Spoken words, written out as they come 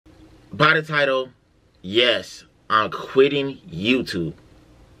By the title, yes, I'm quitting YouTube.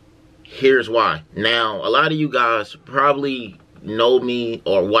 Here's why. Now, a lot of you guys probably know me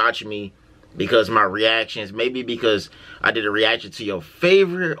or watch me because my reactions, maybe because I did a reaction to your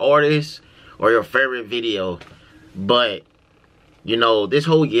favorite artist or your favorite video. But, you know, this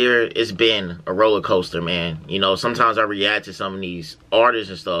whole year, it's been a roller coaster, man. You know, sometimes I react to some of these artists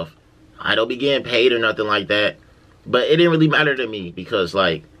and stuff. I don't be getting paid or nothing like that. But it didn't really matter to me because,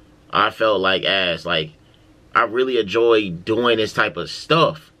 like, I felt like I really enjoy doing this type of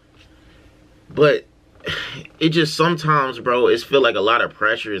stuff. But it just sometimes, bro, it feel like a lot of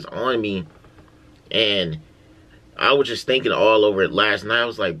pressure is on me. And I was just thinking all over it last night. I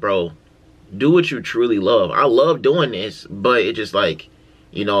was like, bro, do what you truly love. I love doing this, but it just like,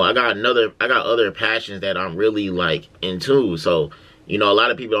 you know, I got other passions that I'm really like into. So, you know, a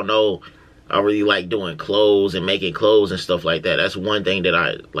lot of people don't know I really like doing clothes and making clothes and stuff like that. That's one thing that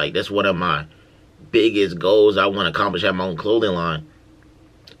I like. That's one of my biggest goals I want to accomplish, have my own clothing line.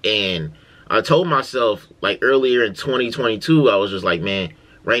 And I told myself, like, earlier in 2022, I was just like, man,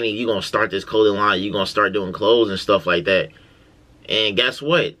 Rainey, you gonna start this clothing line, you gonna start doing clothes and stuff like that. And guess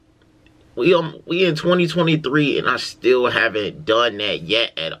what? We in 2023 and I still haven't done that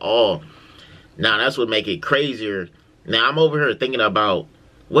yet at all. Now that's what make it crazier. Now I'm over here thinking about,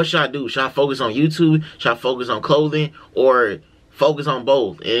 what should I do? Should I focus on YouTube? Should I focus on clothing? Or focus on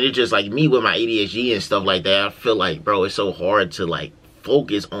both? And it's just like me with my ADHD and stuff like that. I feel like, bro, it's so hard to like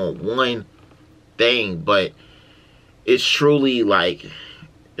focus on one thing. But it's truly like,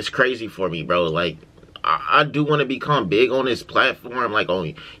 it's crazy for me, bro. Like, I do want to become big on this platform, like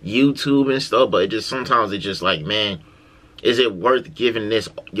on YouTube and stuff. But it just, sometimes it's just like, man, is it worth giving this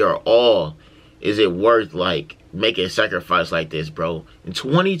your all? Is it worth like making a sacrifice like this, bro? In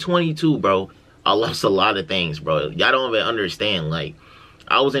 2022, bro, I lost a lot of things, bro. Y'all don't even understand. Like,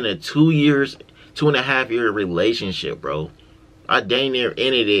 I was in a 2.5 year relationship, bro. I dang near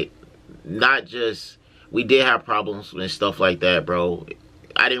ended it. Not just, we did have problems and stuff like that, bro.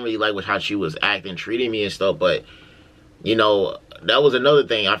 I didn't really like how she was acting, treating me and stuff, but, you know, that was another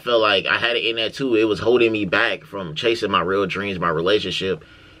thing. I felt like I had it in that too. It was holding me back from chasing my real dreams, my relationship.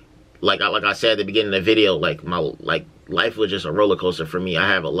 Like I said at the beginning of the video, like life was just a roller coaster for me. I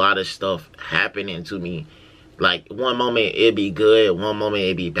have a lot of stuff happening to me. Like, one moment it'd be good, one moment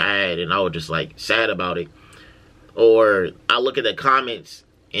it'd be bad, and I was just like sad about it. Or I look at the comments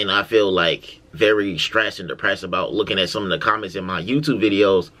and I feel like very stressed and depressed about looking at some of the comments in my YouTube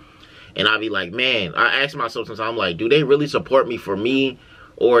videos. And I'll be like, man, I ask myself sometimes, I'm like, do they really support me for me?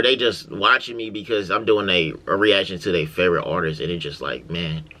 Or are they just watching me because I'm doing a reaction to their favorite artist? And it's just like,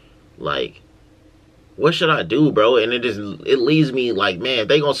 man, like, what should I do, bro? And it leaves me like, man, if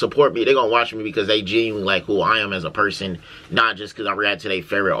they gonna support me, they gonna watch me because they genuinely like who I am as a person, not just because I react to their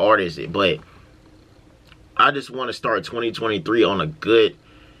favorite artist. But I just want to start 2023 on a good,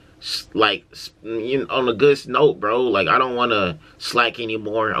 like, you know, on a good note, bro. Like, I don't want to slack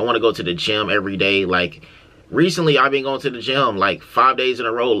anymore. I want to go to the gym every day. Like, recently I've been going to the gym like 5 days in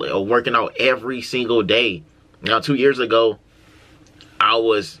a row, working out every single day. Now, 2 years ago, I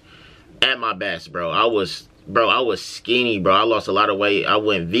was at my best, bro. I was skinny, bro. I lost a lot of weight. I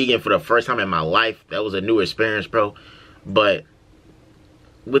went vegan for the first time in my life. That was a new experience, bro. But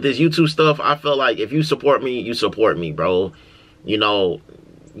with this YouTube stuff, I feel like if you support me, you support me, bro. You know,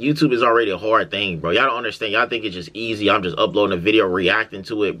 YouTube is already a hard thing, bro. Y'all don't understand. Y'all think it's just easy. I'm just uploading a video, reacting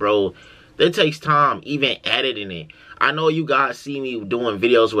to it, bro. That takes time, even editing it. I know you guys see me doing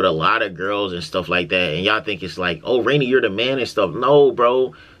videos with a lot of girls and stuff like that, and y'all think it's like, oh, Rainey, you're the man and stuff. No,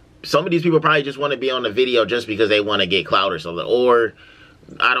 bro. Some of these people probably just want to be on the video just because they want to get clout or something. Or,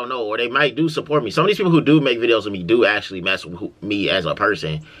 I don't know, or they might do support me. Some of these people who do make videos with me do actually mess with me as a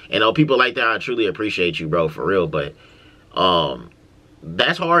person. And people like that, I truly appreciate you, bro, for real. But,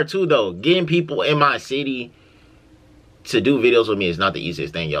 that's hard too, though. Getting people in my city to do videos with me is not the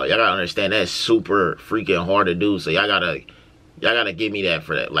easiest thing, y'all. Y'all gotta understand that's super freaking hard to do. So y'all gotta give me that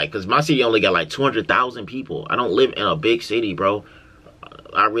for that. Like, cause my city only got like 200,000 people. I don't live in a big city, bro.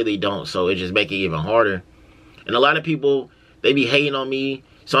 I really don't. So it just make it even harder. And a lot of people, they be hating on me.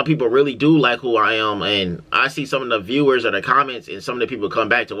 Some people really do like who I am. And I see some of the viewers or the comments and some of the people come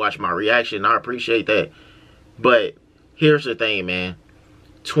back to watch my reaction. I appreciate that. But here's the thing, man.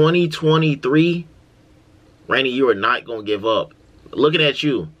 2023, Rainey, you are not going to give up. Looking at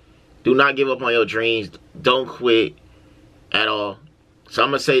you, do not give up on your dreams. Don't quit at all. So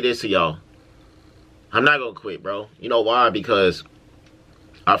I'm going to say this to y'all. I'm not going to quit, bro. You know why? Because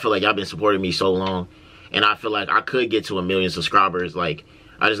I feel like y'all been supporting me so long. And I feel like I could get to 1 million subscribers. Like,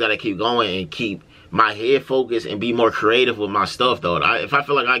 I just got to keep going and keep my head focused and be more creative with my stuff, though. If I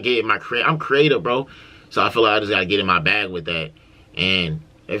feel like I get in my I'm creative, bro. So I feel like I just gotta get in my bag with that. And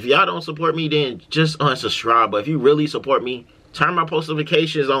if y'all don't support me, then just unsubscribe. But if you really support me, turn my post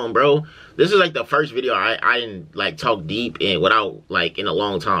notifications on, bro. This is like the first video I didn't like talk deep in without like in a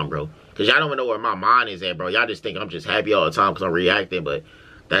long time, bro. Cause y'all don't even know where my mind is at, bro. Y'all just think I'm just happy all the time because I'm reacting, but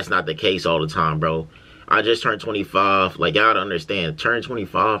that's not the case all the time, bro. I just turned 25. Like, y'all don't understand. Turn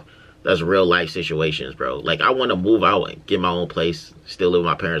 25, that's real life situations, bro. Like, I want to move out and get my own place. Still live with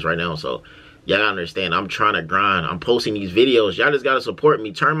my parents right now, so y'all understand. I'm trying to grind. I'm posting these videos. Y'all just got to support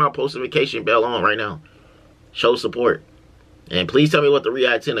me. Turn my post notification bell on right now. Show support. And please tell me what to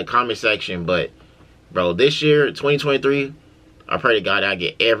react to in the comment section. But, bro, this year, 2023, I pray to God I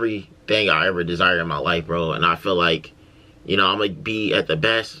get everything I ever desire in my life, bro. And I feel like, you know, I'm going to be at the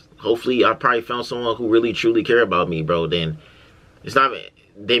best. Hopefully, I probably found someone who really, truly care about me, bro. Then it's not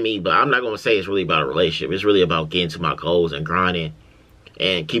me, but I'm not going to say it's really about a relationship. It's really about getting to my goals and grinding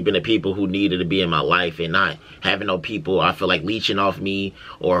and keeping the people who needed to be in my life and not having no people I feel like leeching off me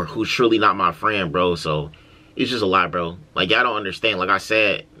or who's truly not my friend, bro. So it's just a lot, bro. Like, y'all don't understand. Like I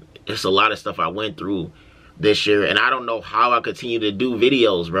said, it's a lot of stuff I went through this year, and I don't know how I continue to do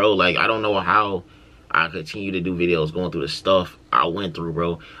videos, bro. Like, I don't know how I continue to do videos going through the stuff I went through,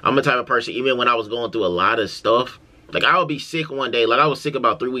 bro. I'm the type of person, even when I was going through a lot of stuff, like, I would be sick one day. Like, I was sick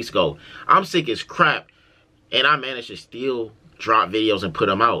about 3 weeks ago. I'm sick as crap, and I managed to still drop videos and put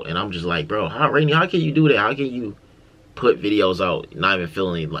them out. And I'm just like, bro, Rainey, how can you do that? How can you put videos out not even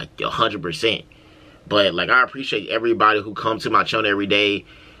feeling like 100%? But, like, I appreciate everybody who comes to my channel every day.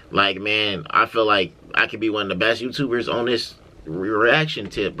 Like, man, I feel like I could be one of the best YouTubers on this reaction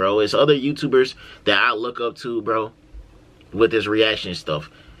tip, bro. It's other YouTubers that I look up to, bro, with this reaction stuff.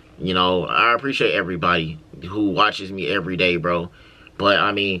 You know, I appreciate everybody who watches me every day, bro. But,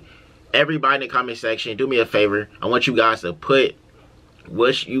 I mean, everybody in the comment section, do me a favor. I want you guys to put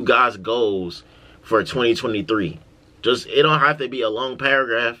what's you guys' goals for 2023. Just, it don't have to be a long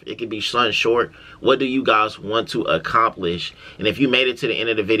paragraph. It can be something short. What do you guys want to accomplish? And if you made it to the end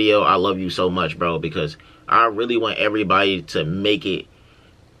of the video, I love you so much, bro, because I really want everybody to make it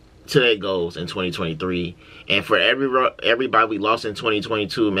to their goals in 2023. And for everybody we lost in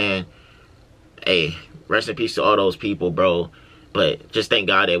 2022, man, hey, rest in peace to all those people, bro. But just thank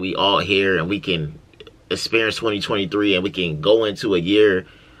God that we all here and we can experience 2023 and we can go into a year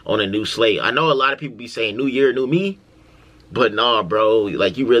on a new slate. I know a lot of people be saying new year, new me. But nah, bro,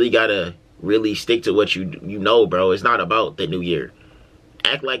 like, you really gotta really stick to what you know, bro. It's not about the new year.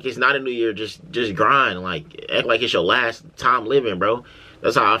 Act like it's not a new year. Just grind. Like, act like it's your last time living, bro.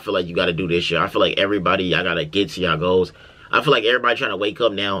 That's how I feel like you gotta do this year. I feel like everybody, y'all gotta get to y'all goals. I feel like everybody trying to wake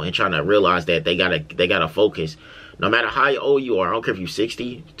up now and trying to realize that they gotta focus. No matter how old you are, I don't care if you're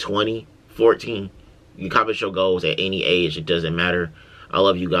 60, 20, 14, you accomplish your goals at any age. It doesn't matter. I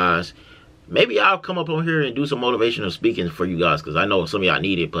love you guys. Maybe I'll come up on here and do some motivational speaking for you guys, because I know some of y'all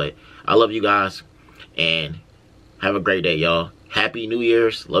need it. But I love you guys, and have a great day, y'all. Happy New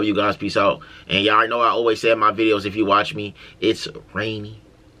Year's. Love you guys. Peace out. And y'all know I always say in my videos, if you watch me, it's rainy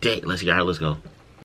day. Let's go.